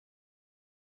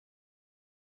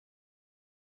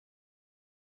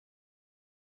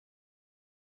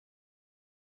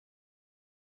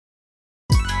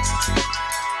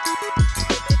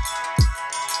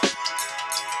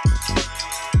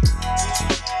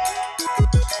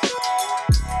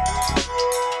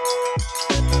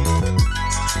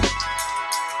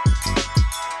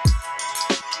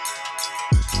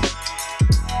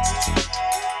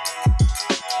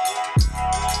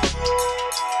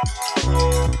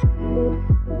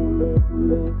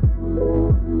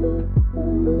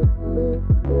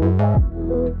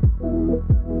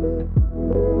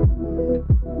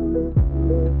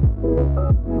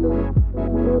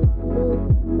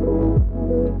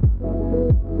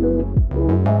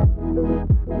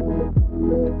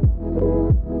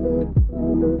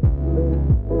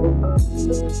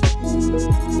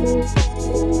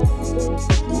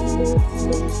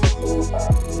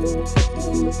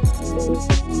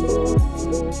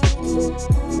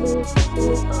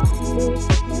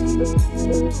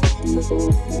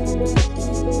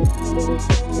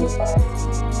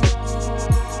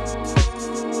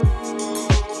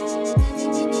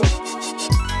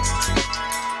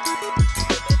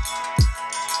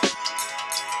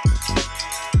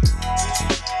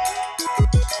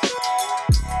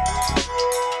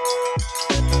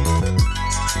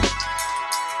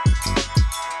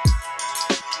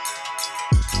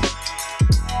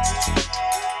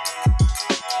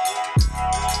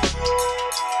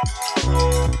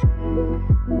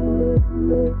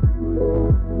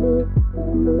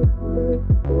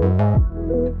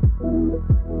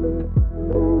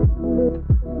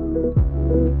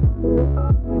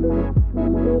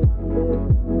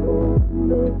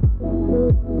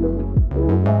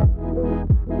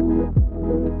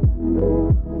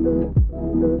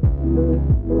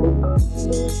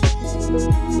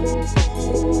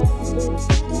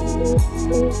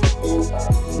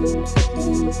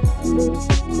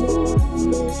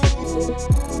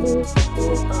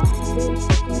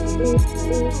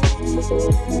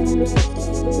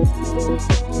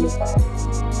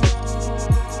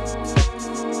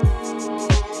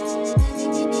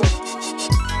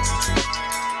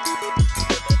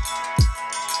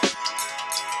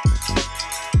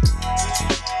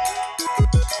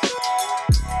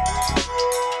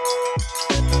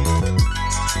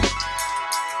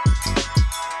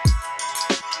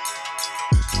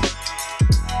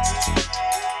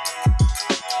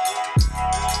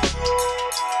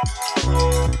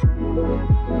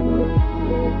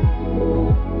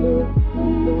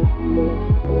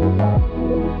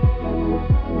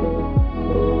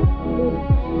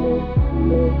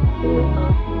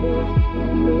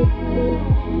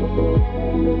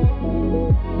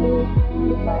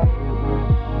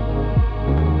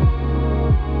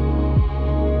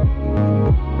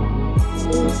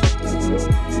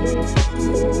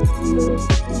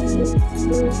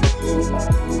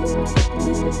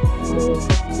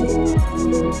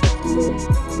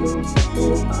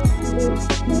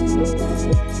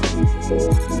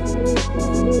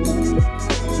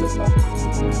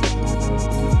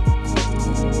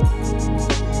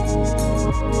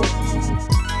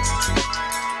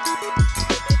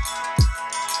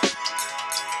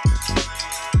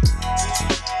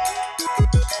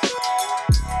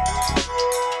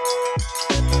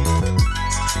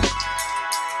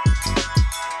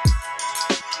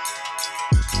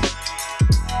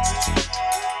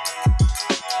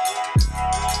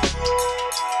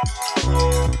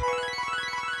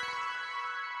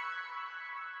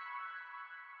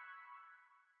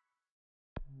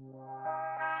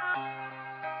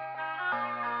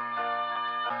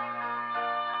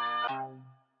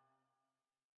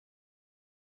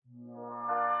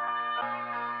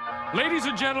Ladies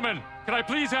and gentlemen, can I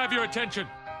please have your attention?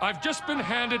 I've just been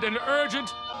handed an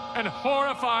urgent and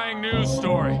horrifying news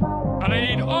story. And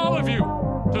I need all of you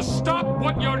to stop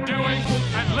what you're doing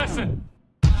and listen.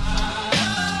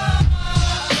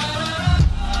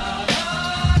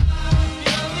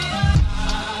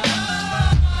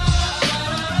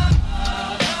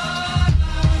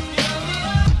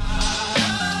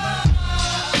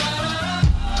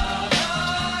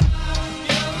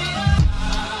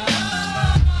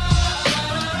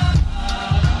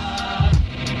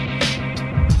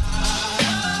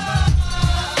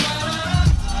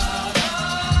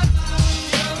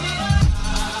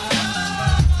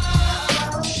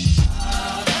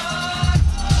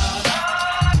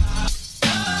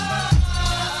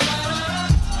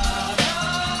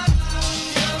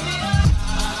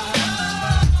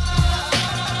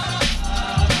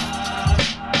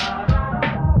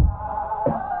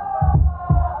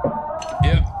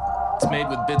 Made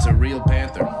with bits of real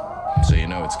panther, so you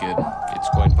know it's good. It's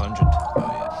quite pungent. Oh,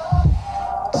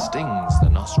 yeah. It stings the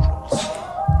nostrils.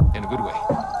 In a good way.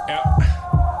 Yeah.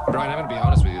 Brian, I'm gonna be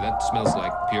honest with you, that smells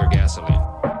like pure gasoline.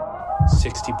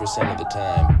 60% of the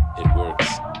time, it works.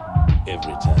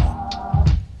 Every time.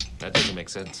 That doesn't make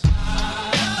sense.